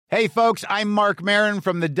Hey, folks, I'm Mark Maron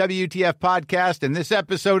from the WTF Podcast, and this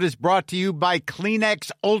episode is brought to you by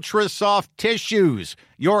Kleenex Ultra Soft Tissues,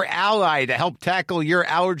 your ally to help tackle your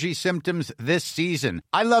allergy symptoms this season.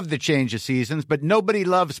 I love the change of seasons, but nobody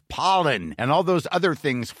loves pollen and all those other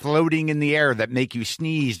things floating in the air that make you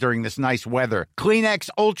sneeze during this nice weather. Kleenex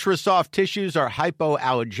Ultra Soft Tissues are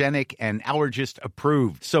hypoallergenic and allergist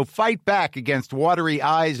approved, so fight back against watery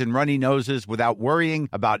eyes and runny noses without worrying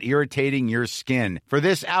about irritating your skin. For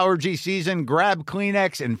this allergy season, grab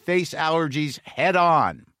Kleenex and face allergies head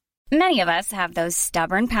on. Many of us have those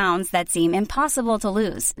stubborn pounds that seem impossible to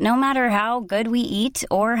lose, no matter how good we eat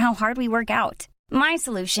or how hard we work out. My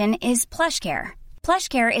solution is PlushCare.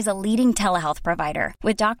 PlushCare is a leading telehealth provider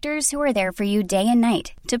with doctors who are there for you day and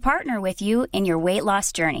night to partner with you in your weight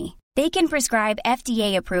loss journey. They can prescribe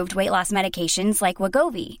FDA-approved weight loss medications like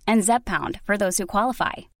Wegovy and Zepbound for those who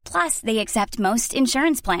qualify. Plus, they accept most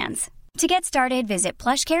insurance plans. To get started, visit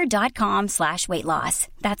plushcare.com/weightloss.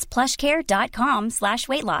 That's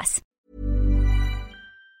plushcare.com/weightloss.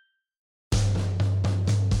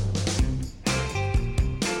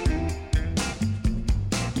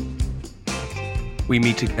 We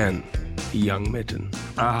meet again, young Mitten.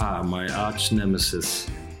 Ah, my arch nemesis,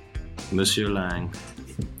 Monsieur Lang.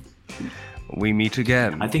 We meet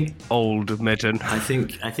again. I think old Mitten. I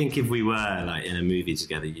think if we were like in a movie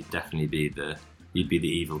together, you'd definitely be the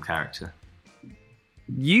evil character.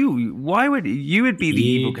 Why would you would be the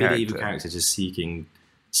evil character? The evil character, just seeking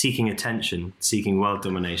attention, seeking world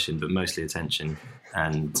domination, but mostly attention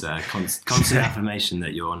and constant affirmation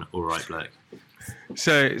that you're an all right bloke.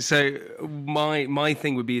 So my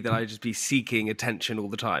thing would be that I'd just be seeking attention all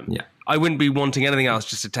the time. Yeah, I wouldn't be wanting anything else,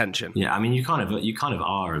 just attention. Yeah, I mean, you kind of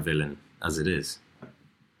are a villain as it is,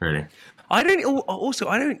 really. I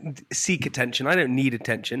don't seek attention. I don't need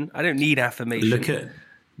attention. I don't need affirmation. Look at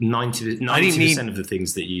 90% of the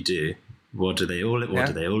things that you do. What do they all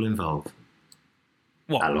involve?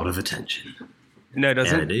 What? A lot of attention. No, it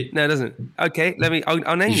doesn't. Yeah, they do. No, it doesn't. Okay,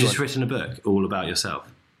 I'll name you. You've just written a book all about yourself.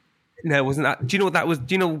 No, it wasn't that. Do you know what that was?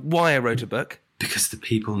 Do you know why I wrote a book? Because the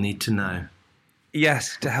people need to know.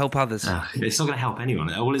 Yes, to help others. It's not going to help anyone.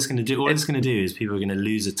 All it's going to do is people are going to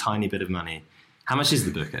lose a tiny bit of money. How much is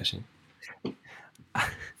the book, actually?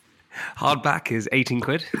 Hardback is 18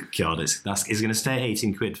 quid. God, it's going to stay at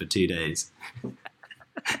 18 quid for 2 days.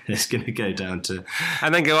 It's going to go down to...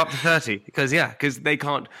 And then go up to 30, because they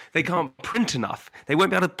can't print enough. They won't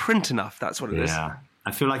be able to print enough, that's what it is. Yeah.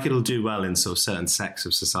 I feel like it'll do well in sort of certain sects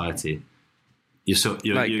of society. You're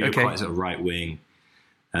quite sort of right-wing,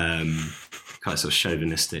 quite sort of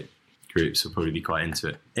chauvinistic groups will probably be quite into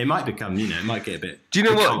it. It might become, it might get a bit... Do you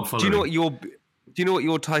know what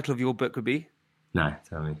your title of your book would be? No,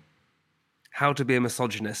 tell me. How to be a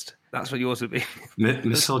misogynist. That's what yours would be.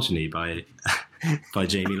 Misogyny by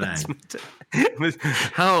Jamie Lang.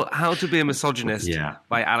 How to be a misogynist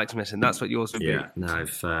by Alex Mitten. That's what yours would be. Yeah, no,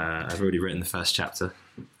 I've already written the first chapter.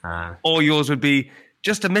 Or yours would be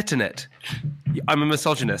just admitting it. I'm a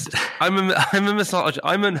misogynist. I'm a misogynist.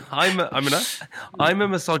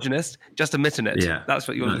 Just admitting it. Yeah, that's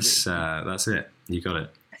what yours would be. That's it. You got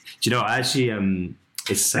it. Do you know what? Actually,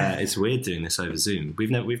 it's weird doing this over Zoom.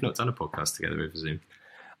 We've not done a podcast together over Zoom.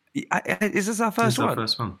 Is this our first one? Our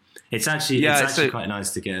first one. It's actually quite nice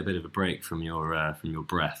to get a bit of a break from your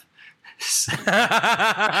breath.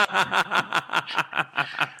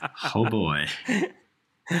 Oh boy.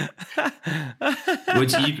 You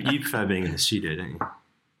prefer being in the studio, don't you?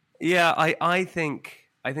 Yeah, I think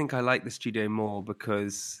I like the studio more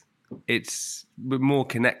because it's more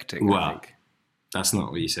connecting. Well, I think. That's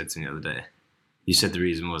not what you said to me the other day. You said the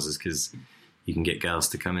reason was because you can get girls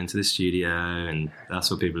to come into the studio, and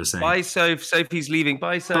that's what people are saying. Bye, Soph. Sophie's leaving.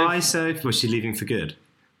 Bye, Soph. Bye, Soph. Was she leaving for good?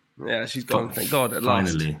 Yeah, she's gone. Thank God. At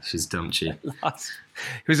Finally, last. She's dumped you.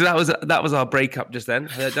 That was our breakup just then.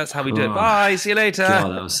 That's how we do it. Bye. See you later.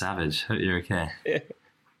 God, that was savage. Hope you're okay.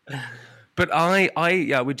 But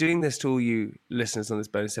we're doing this to all you listeners on this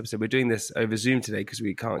bonus episode. We're doing this over Zoom today because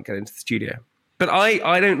we can't get into the studio. But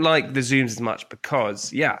I don't like the Zooms as much because,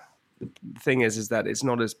 the thing is that it's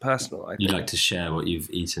not as personal. I think. You like to share what you've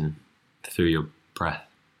eaten through your breath.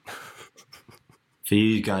 For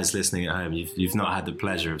you guys listening at home, you've not had the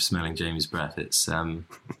pleasure of smelling Jamie's breath. It's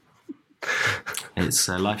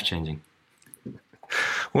life-changing.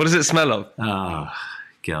 What does it smell of? Oh,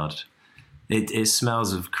 God. It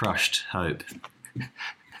smells of crushed hope.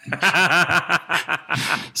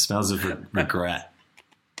 Smells of regret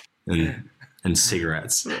and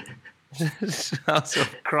cigarettes. Smells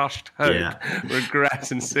of crushed hope,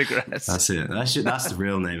 regrets and cigarettes. That's it. That's the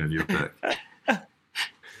real name of your book.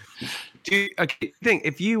 think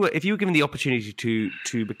if you were given the opportunity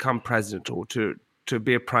to become president or to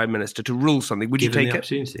be a prime minister, to rule something, would you take it?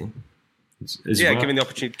 Opportunity. Given the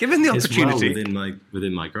opportunity. Given the opportunity. It's well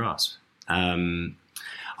within my grasp.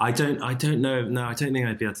 I don't know. No, I don't think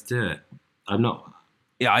I'd be able to do it. I'm not.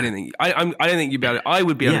 Yeah, I don't think you'd be able to. I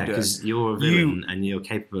would be able to do it. Because you're a villain and you're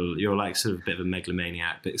capable. You're like sort of a bit of a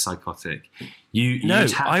megalomaniac, bit psychotic. You'd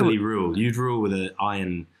happily rule. You'd rule with an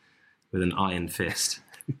iron fist.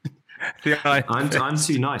 I'm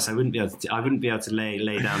too nice. I wouldn't be able to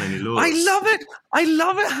lay down any laws. I love it. I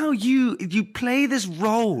love it how you play this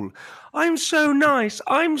role. I'm so nice.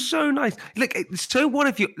 Look, so what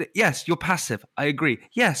if you? Yes, you're passive. I agree.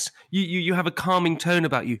 Yes, you have a calming tone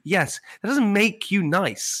about you. Yes, that doesn't make you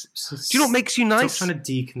nice. Do you know what makes you nice? Stop trying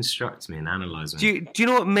to deconstruct me and analyze me. Do you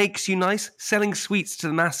know what makes you nice? Selling sweets to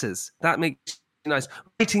the masses. That makes you nice.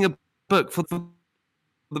 Writing a book for the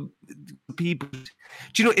people. Do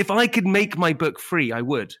you know, if I could make my book free, I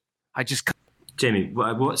would. I just can't. Jamie,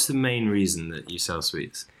 what's the main reason that you sell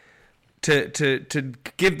sweets? To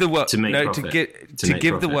give the world to give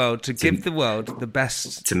the world the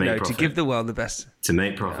best to give the world the best to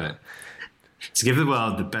make profit to give the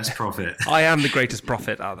world the best profit. I am the greatest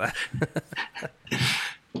prophet out there.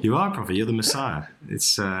 You are a prophet. You're the Messiah.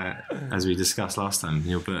 It's as we discussed last time in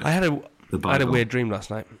your book. I had a weird dream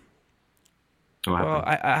last night. Well,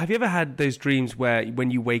 have you ever had those dreams where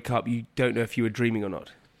when you wake up you don't know if you were dreaming or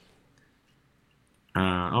not?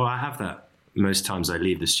 I have that. Most times I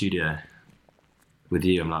leave the studio with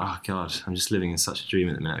you, I'm like, oh God, I'm just living in such a dream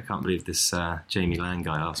at the minute. I can't believe this Jamie Lang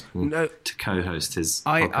guy asked me to co-host his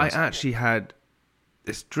podcast. I actually had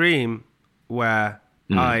this dream where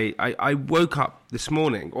I woke up this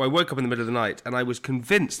morning, or I woke up in the middle of the night, and I was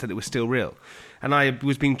convinced that it was still real. And I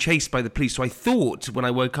was being chased by the police. So I thought when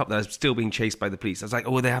I woke up that I was still being chased by the police. I was like,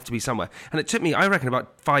 oh, they have to be somewhere. And it took me, I reckon,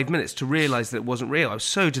 about 5 minutes to realise that it wasn't real. I was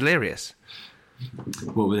so delirious.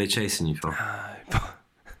 What were they chasing you for?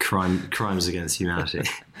 Crimes against humanity.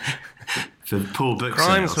 For poor book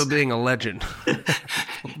crimes sales. For being a legend.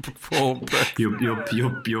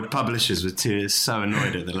 Your publishers were so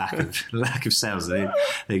annoyed at the lack of sales they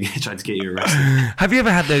tried to get you arrested. Have you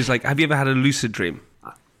ever had those? Have you ever had a lucid dream?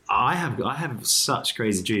 I have such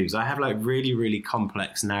crazy dreams. I have really, really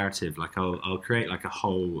complex narrative. Like I'll create like a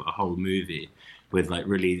whole movie with like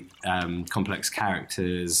really complex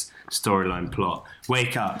characters, storyline, plot.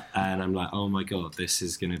 Wake up and I'm like, oh my God, this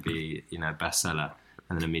is going to be bestseller,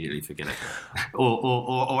 and then immediately forget it.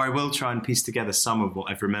 or I will try and piece together some of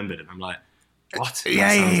what I've remembered, and I'm like, what?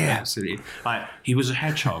 Yeah. Absolutely. Like he was a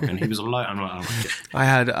hedgehog and he was alone. I'm like, oh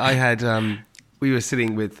my God. I had. We were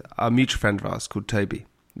sitting with a mutual friend of ours called Toby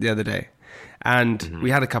the other day, and we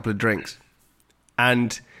had a couple of drinks,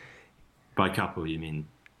 and by couple you mean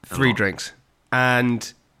 3 drinks.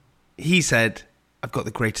 And he said, I've got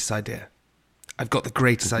the greatest idea. I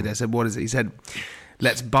said, what is it? He said,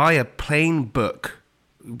 let's buy a plain book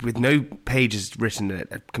with no pages written in it,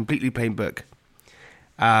 a completely plain book.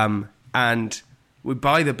 And we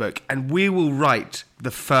buy the book and we will write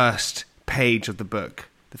the first page of the book.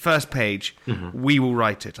 The first page, we will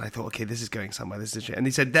write it. I thought, okay, this is going somewhere. This is shit. And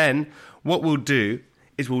he said, then what we'll do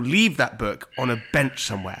is we'll leave that book on a bench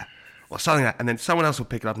somewhere, or something like that, and then someone else will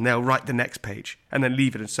pick it up and they'll write the next page and then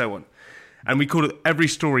leave it and so on. And we call it Every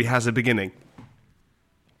Story Has a Beginning.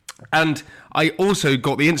 And I also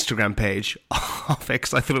got the Instagram page off it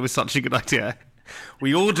because I thought it was such a good idea.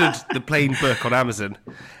 We ordered the plain book on Amazon,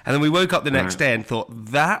 and then we woke up the next day and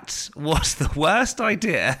thought, that was the worst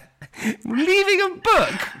idea. Leaving a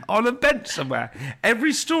book on a bench somewhere.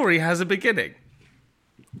 Every story has a beginning.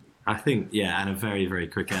 I think, and a very, very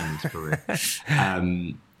quick end, probably.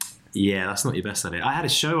 Yeah, that's not your best idea. I had a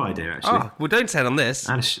show idea, actually. Oh, well, don't say it on this.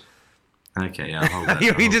 Okay, I'll hold that.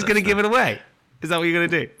 You're just going to give it away? Is that what you're going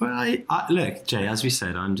to do? Well, look, Jay, as we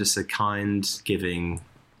said, I'm just a kind, giving,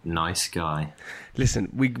 nice guy. Listen,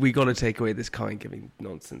 we got to take away this kind, giving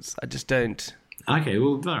nonsense. I just don't. Okay,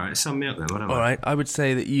 well, all right, sum me up then. Whatever. All right, I would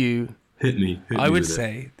say that you... Hit me I would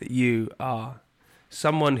say that you are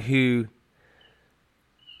someone who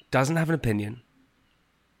doesn't have an opinion.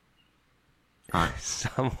 Right.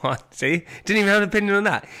 Someone, see, didn't even have an opinion on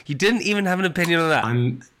that. You didn't even have an opinion on that.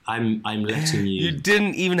 I'm letting you. You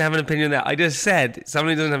didn't even have an opinion on that. I just said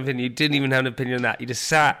somebody doesn't have an opinion. You didn't even have an opinion on that. You just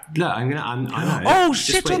sat. No, I'm oh,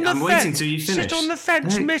 shit on the fence. I'm waiting till you finish. Shit on the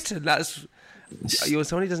fence, mitten. That's. You're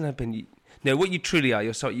somebody who doesn't have an opinion. No, what you truly are,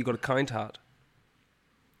 you've got a kind heart.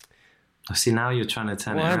 See, now you're trying to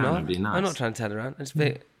turn it around and be nice. I'm not trying to turn it around.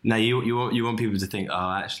 No, you want people to think,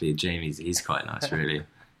 oh, actually, he's quite nice, really.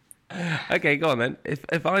 Okay, go on then.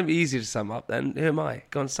 If I'm easy to sum up, then who am I?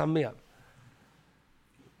 Go on, sum me up.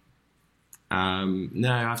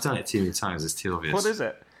 No, I've done it too many times. It's too obvious. What is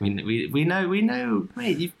it? We know,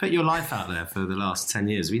 mate. You've put your life out there for the last 10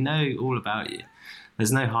 years. We know all about you.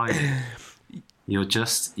 There's no hiding.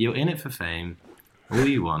 You're in it for fame. All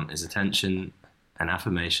you want is attention and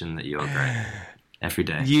affirmation that you're great every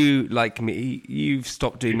day. You, like me, you've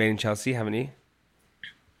stopped doing Made in Chelsea, haven't you?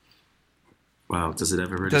 Well, does it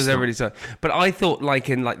ever really stop? But I thought, like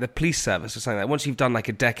in like the police service or something like that, once you've done like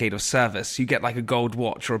a decade of service, you get like a gold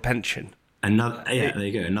watch or a pension. There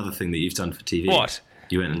you go. Another thing that you've done for TV. What?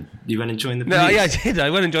 You went and joined the police. No, yeah, I did. I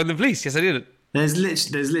went and joined the police. Yes, I did. There's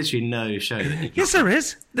literally no show that you can. Yes, there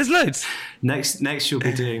is. There's loads. Next you'll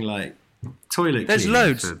be doing like toilet. There's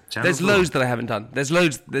loads. There's loads that I haven't done. There's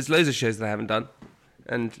loads of shows that I haven't done,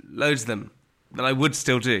 and loads of them that I would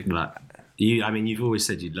still do. Like, you've always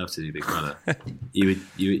said you'd love to do Big Brother. you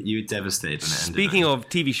were devastated when it ended. Speaking of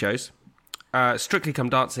TV shows, Strictly Come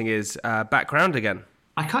Dancing is back round again.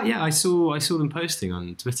 I can't. Yeah, I saw them posting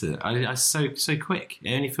on Twitter. I so quick.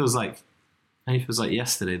 It only feels like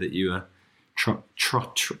yesterday that you were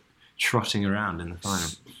trotting around in the final.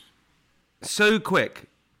 So quick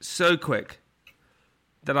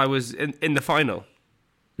that I was in the final.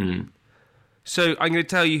 Mm. So I'm going to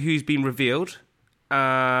tell you who's been revealed.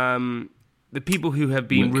 The people who have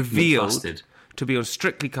been revealed to be on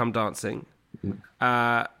Strictly Come Dancing.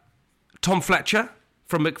 Tom Fletcher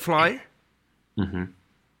from McFly. Mm-hmm.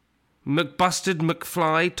 McBusted,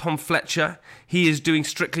 McFly, Tom Fletcher. He is doing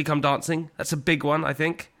Strictly Come Dancing. That's a big one, I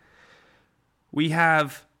think. We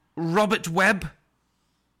have Robert Webb.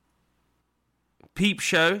 Peep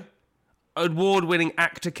Show. Award-winning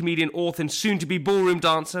actor, comedian, author, and soon-to-be ballroom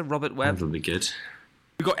dancer, Robert Webb. That'll be good.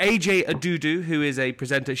 We've got AJ Adudu, who is a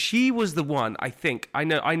presenter. She was the one, I think. I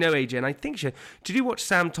know AJ, and I think she... Did you watch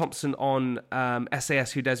Sam Thompson on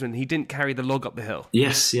SAS Who Desmond? He didn't carry the log up the hill.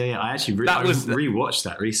 Yes, yeah. I actually rewatched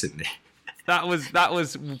that recently. That was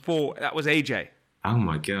AJ. Oh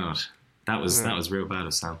my god, that was real bad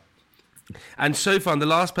of Sam. And so far, the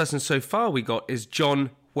last person so far we got is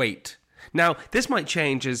John Waite. Now, this might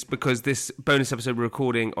change because this bonus episode we're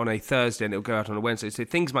recording on a Thursday and it'll go out on a Wednesday, so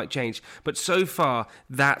things might change. But so far,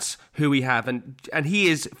 that's who we have. And he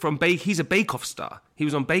is he's a Bake Off star. He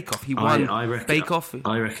was on Bake Off. He won Bake Off.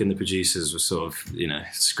 I reckon the producers were sort of,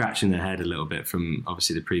 scratching their head a little bit from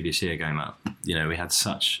obviously the previous year going up. We had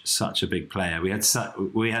such a big player. We had such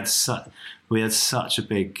a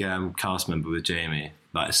big cast member with Jamie,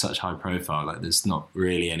 like such high profile. Like there's not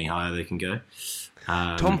really any higher they can go.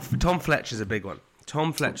 Tom Fletcher's a big one.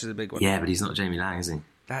 Yeah, but he's not Jamie Lang, is he?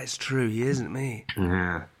 That is true. He isn't me.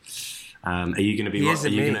 Yeah. Are you going to be? Are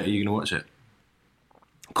you going to watch it?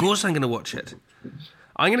 Of course, I'm going to watch it.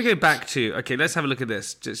 I'm going to go back to. Okay, let's have a look at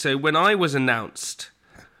this. So when I was announced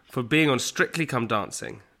for being on Strictly Come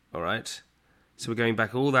Dancing, all right. So we're going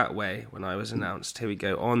back all that way when I was announced. Here we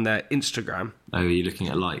go on their Instagram. Oh, are you looking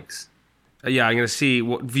at likes? Yeah, I'm going to see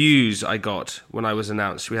what views I got when I was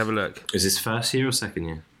announced. Should we have a look? Is this first year or second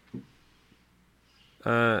year?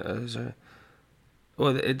 Sorry.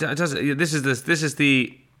 Well, it does. This is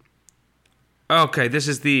the. Okay, this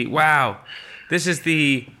is the. Wow, this is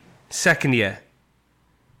the second year.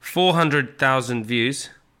 400,000 views,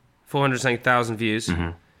 400,000 views,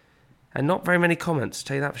 and not very many comments.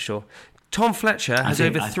 Tell you that for sure. Tom Fletcher has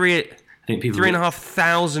over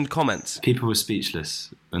 3,500 comments. People were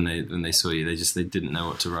speechless when they saw you. They didn't know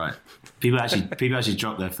what to write. People actually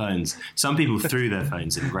dropped their phones. Some people threw their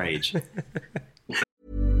phones in rage.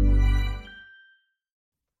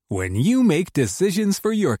 When you make decisions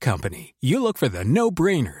for your company, you look for the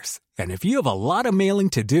no-brainers. And if you have a lot of mailing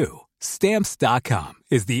to do, Stamps.com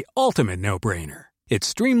is the ultimate no-brainer. It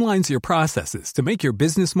streamlines your processes to make your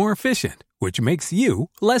business more efficient, which makes you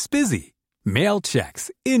less busy. Mail checks,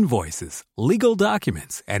 invoices, legal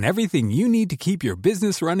documents, and everything you need to keep your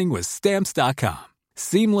business running with Stamps.com.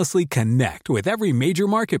 Seamlessly connect with every major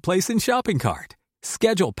marketplace and shopping cart.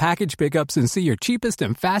 Schedule package pickups and see your cheapest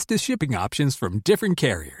and fastest shipping options from different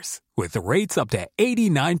carriers. With rates up to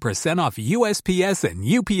 89% off USPS and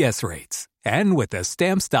UPS rates. And with the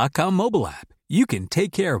Stamps.com mobile app, you can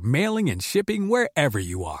take care of mailing and shipping wherever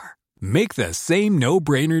you are. Make the same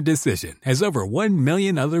no-brainer decision as over 1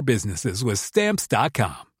 million other businesses with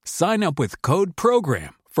Stamps.com. Sign up with code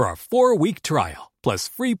PROGRAM for a 4-week trial, plus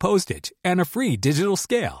free postage and a free digital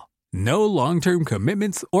scale. No long-term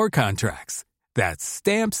commitments or contracts. That's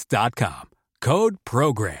Stamps.com. Code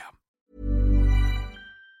PROGRAM.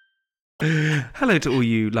 Hello to all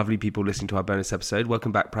you lovely people listening to our bonus episode.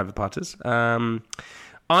 Welcome back, Private Parters. I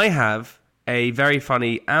have a very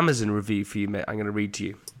funny Amazon review for you, mate. I'm going to read to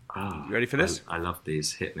you. Oh, you ready for this? I love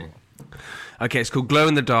these. Hit me. Okay, it's called Glow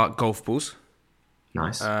in the Dark Golf Balls.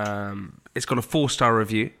 Nice. It's got a 4-star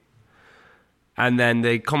review. And then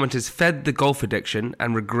the comment is, fed the golf addiction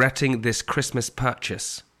and regretting this Christmas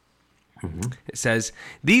purchase. Mm-hmm. It says,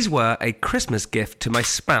 these were a Christmas gift to my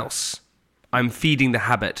spouse. I'm feeding the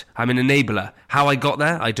habit. I'm an enabler. How I got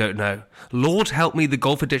there, I don't know. Lord help me, the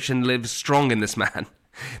golf addiction lives strong in this man.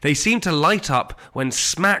 They seem to light up when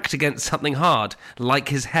smacked against something hard, like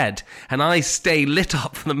his head, and I stay lit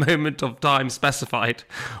up for the moment of time specified.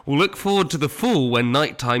 We'll look forward to the full when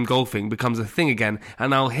nighttime golfing becomes a thing again,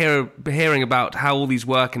 and I'll hearing about how all these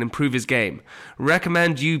work and improve his game.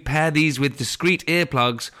 Recommend you pair these with discreet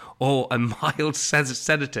earplugs or a mild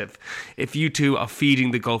sedative if you two are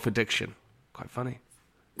feeding the golf addiction. Quite funny.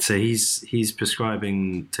 So he's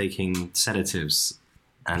prescribing taking sedatives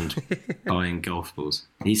and buying golf balls.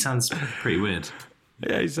 He sounds pretty weird.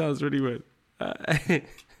 Yeah, he sounds really weird.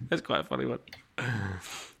 That's quite a funny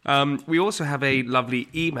one. We also have a lovely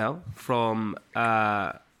email from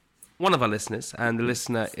one of our listeners, and the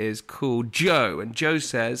listener is called Joe. And Joe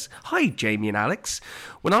says, hi, Jamie and Alex.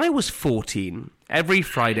 When I was 14, every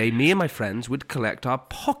Friday, me and my friends would collect our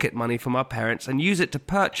pocket money from our parents and use it to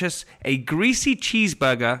purchase a greasy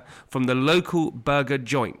cheeseburger from the local burger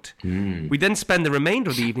joint. We'd then spend the remainder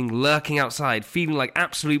of the evening lurking outside, feeling like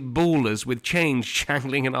absolute ballers with change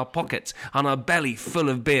jangling in our pockets and our belly full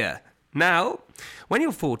of beer. Now, when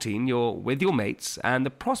you're 14, you're with your mates, and the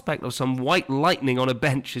prospect of some white lightning on a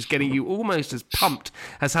bench is getting you almost as pumped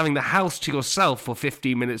as having the house to yourself for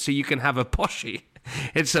 15 minutes so you can have a poshie.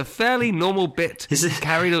 It's a fairly normal bit.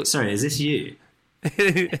 Sorry, is this you?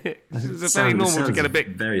 It's fairly normal to get a bit...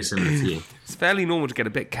 Very similar to you. It's fairly normal to get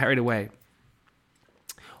a bit carried away.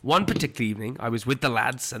 One particular evening, I was with the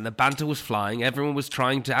lads and the banter was flying. Everyone was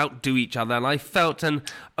trying to outdo each other, and I felt an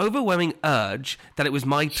overwhelming urge that it was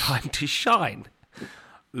my time to shine.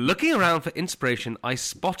 Looking around for inspiration, I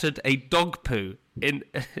spotted a dog poo in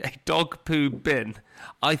a dog poo bin.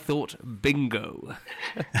 I thought, bingo.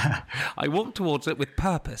 I walked towards it with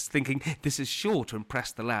purpose, thinking this is sure to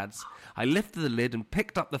impress the lads. I lifted the lid and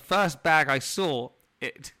picked up the first bag I saw.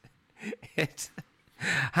 It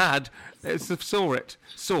had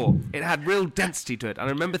real density to it. And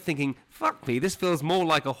I remember thinking, fuck me, this feels more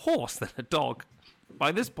like a horse than a dog.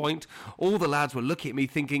 By this point, all the lads were looking at me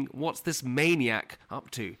thinking, what's this maniac up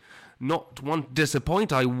to? Not one to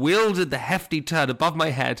disappoint, I wielded the hefty turd above my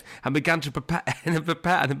head and began a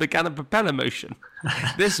propeller motion.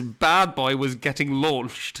 This bad boy was getting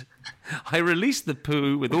launched. I released the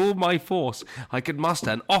poo with all my force I could muster,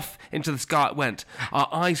 and off into the sky it went. Our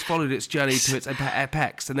eyes followed its journey to its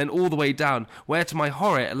apex, and then all the way down, where to my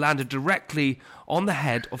horror it landed directly on the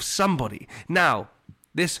head of somebody. Now,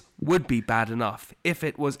 this would be bad enough if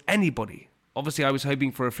it was anybody. Obviously, I was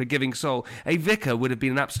hoping for a forgiving soul. A vicar would have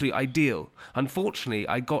been an absolute ideal. Unfortunately,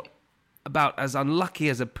 I got about as unlucky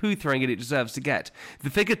as a poo-throwing idiot deserves to get. The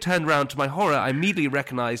figure turned round. To my horror, I immediately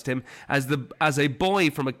recognised him as a boy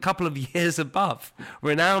from a couple of years above,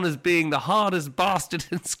 renowned as being the hardest bastard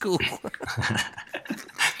in school.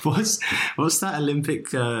 What's that Olympic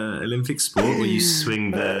sport where you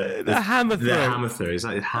swing the hammer throw? The hammer throw. Is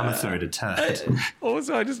that hammer throw to turd?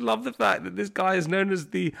 Also, I just love the fact that this guy is known as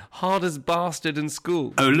the hardest bastard in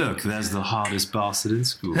school. Oh, look, there's the hardest bastard in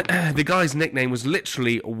school. The guy's nickname was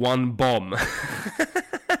literally One Bomb.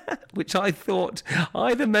 Which I thought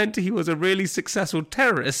either meant he was a really successful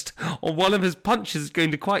terrorist or one of his punches is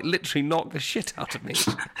going to quite literally knock the shit out of me.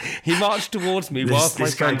 He marched towards me whilst my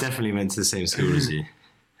friends... This guy definitely went to the same school as you.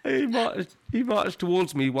 He marched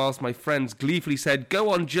towards me whilst my friends gleefully said, "Go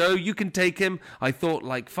on, Joe, you can take him." I thought,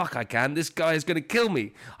 like, fuck, I can. This guy is going to kill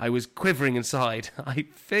me. I was quivering inside. I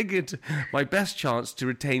figured my best chance to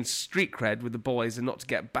retain street cred with the boys and not to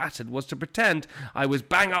get battered was to pretend I was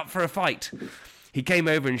bang up for a fight. He came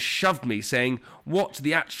over and shoved me, saying, "What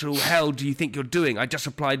the actual hell do you think you're doing?" I just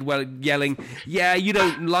replied, yelling, "Yeah, you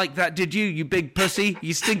don't like that, did you, you big pussy?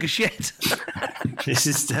 You stink of shit." This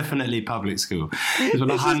is definitely public school. This is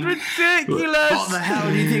ridiculous. What the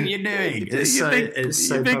hell do you think you're doing? It's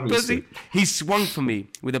so big public pussy. school. He swung for me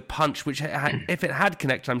with a punch which, if it had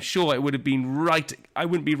connected, I'm sure it would have been right. I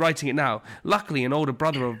wouldn't be writing it now. Luckily, an older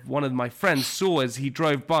brother of one of my friends saw as he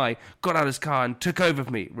drove by, got out his car and took over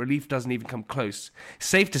for me. Relief doesn't even come close.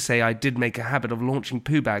 Safe to say I did make a habit of launching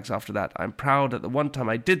poo bags after that. I'm proud that the one time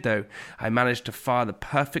I did, though, I managed to fire the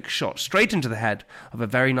perfect shot straight into the head of a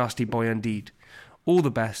very nasty boy indeed. All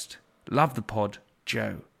the best. Love the pod,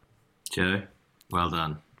 Joe. Joe, well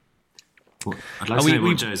done. I'd like to know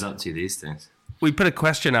what Joe's up to these days. We put a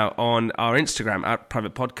question out on our Instagram at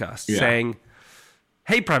Private Podcast saying,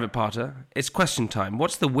 "Hey, Private Parter, it's question time.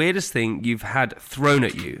 What's the weirdest thing you've had thrown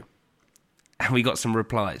at you?" And we got some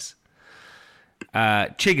replies.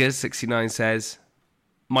 Chiggers69 says,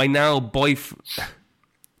 my now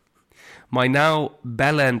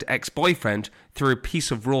bell-end ex-boyfriend threw a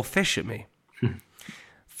piece of raw fish at me.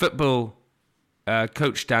 Football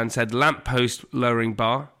coach Dan said, lamppost lowering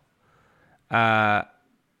bar.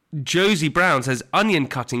 Josie Brown says, onion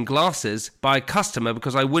cutting glasses by a customer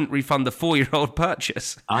because I wouldn't refund the 4-year-old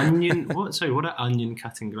purchase. Onion? What? Sorry, what are onion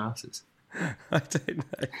cutting glasses? I don't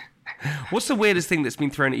know. What's the weirdest thing that's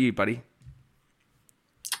been thrown at you, buddy?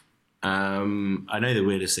 I know the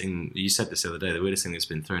weirdest thing, you said this the other day, the weirdest thing that's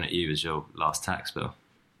been thrown at you is your last tax bill.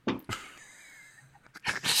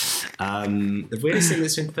 The weirdest thing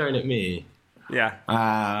that's been thrown at me?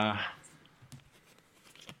 Yeah.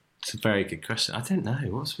 It's a very good question. I don't know.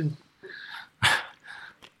 What's been...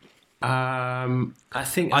 I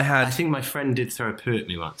think my friend did throw a poo at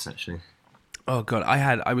me once, actually. Oh, God.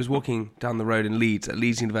 I was walking down the road in Leeds, at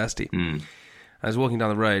Leeds University. I was walking down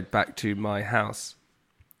the road back to my house.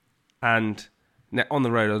 And on the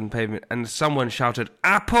road, on the pavement, and someone shouted,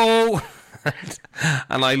 "Apple!"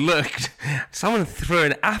 And I looked. Someone threw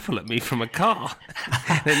an apple at me from a car.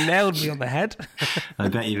 It nailed me on the head. I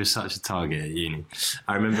bet you were such a target at uni.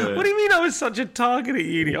 I remember... What do you mean I was such a target at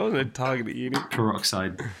uni? I wasn't a target at uni.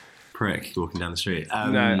 Peroxide prick walking down the street.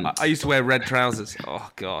 No, I used to wear red trousers. Oh,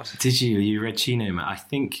 God. Did you? Are you red chino, man? I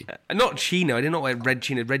think... not chino. I did not wear red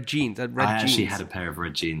chino. Red jeans. I had red jeans. Actually had a pair of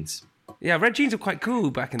red jeans. Yeah, red jeans were quite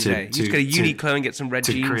cool back in the day. You used to go to Uniqlo and get some red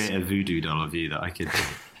jeans. To create a voodoo doll of you that I could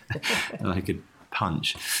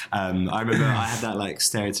punch. I remember I had that like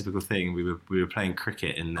stereotypical thing. We were playing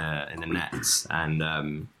cricket in the nets, and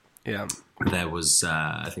there was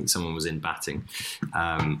I think someone was in batting.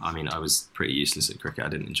 I mean, I was pretty useless at cricket. I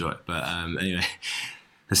didn't enjoy it, but anyway,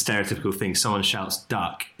 the stereotypical thing. Someone shouts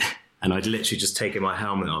 "duck." And I'd literally just taken my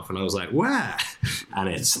helmet off, and I was like, "Where?"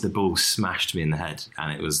 And the ball smashed me in the head,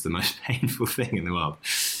 and it was the most painful thing in the world.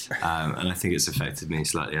 And I think it's affected me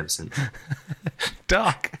slightly ever since.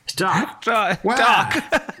 Dark. That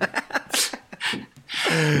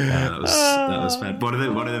was bad.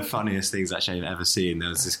 One of the funniest things actually I've ever seen. There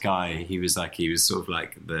was this guy. He was sort of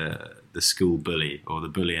like the school bully, or the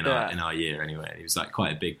bully in our year anyway. He was like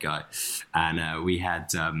quite a big guy, and we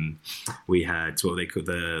had what they call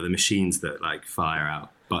the machines that like fire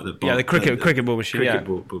out. But the cricket ball machine,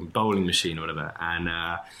 bowling machine or whatever. And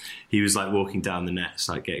he was like walking down the nets,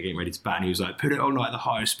 like getting ready to bat, and he was like, "Put it on like the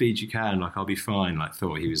highest speed you can, like I'll be fine." Like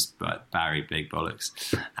thought he was like Barry Big Bollocks,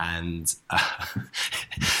 and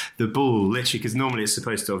the ball literally, because normally it's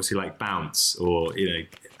supposed to obviously like bounce or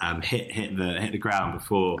hit the ground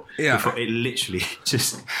before it literally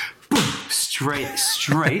just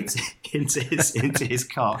straight into his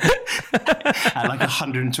car at like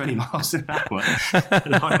 120 miles an hour,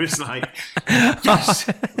 and I was like, yes,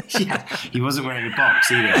 yeah. He wasn't wearing a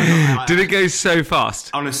box either. Did it go so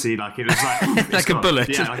fast? Honestly, like it was like like a bullet.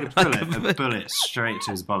 Yeah, like a bullet straight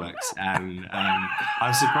to his bollocks, and I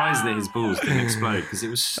was surprised that his balls didn't explode because it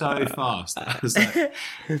was so fast. I was like, I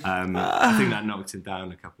think that knocked him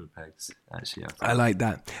down a couple of pegs. Actually, I like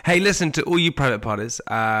that. Hey, listen, to all you private partners,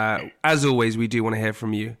 as always, we do want to hear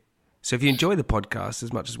from you. So if you enjoy the podcast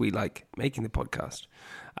as much as we like making the podcast,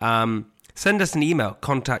 send us an email,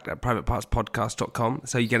 contact@privatepartspodcast.com.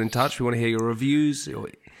 So you get in touch. We want to hear your reviews, your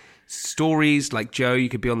stories. Like Joe, you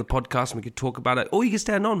could be on the podcast and we could talk about it. Or you can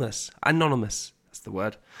stay anonymous. Anonymous, that's the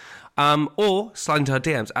word. Or slide into our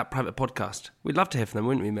DMs @privatepodcast. We'd love to hear from them,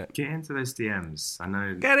 wouldn't we, Mick? Get into those DMs. I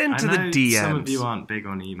know the DMs. Some of you aren't big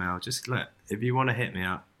on email. Just if you want to hit me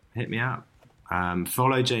up, hit me up.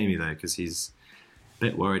 Follow Jamie though, because he's a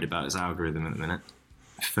bit worried about his algorithm at the minute.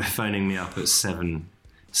 For phoning me up at 7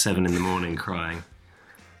 in the morning crying.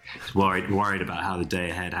 He's worried about how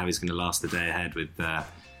he's going to last the day ahead with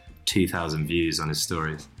 2,000 views on his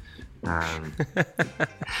stories.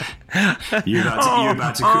 You're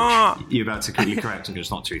about to quickly correct and go, it's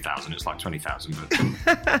not 2,000, it's like 20,000. But...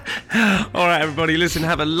 All right, everybody, listen,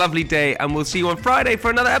 have a lovely day, and we'll see you on Friday for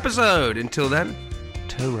another episode. Until then,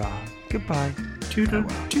 ta-ra. Goodbye. Toodle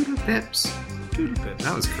pips.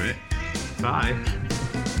 That was quick. Bye.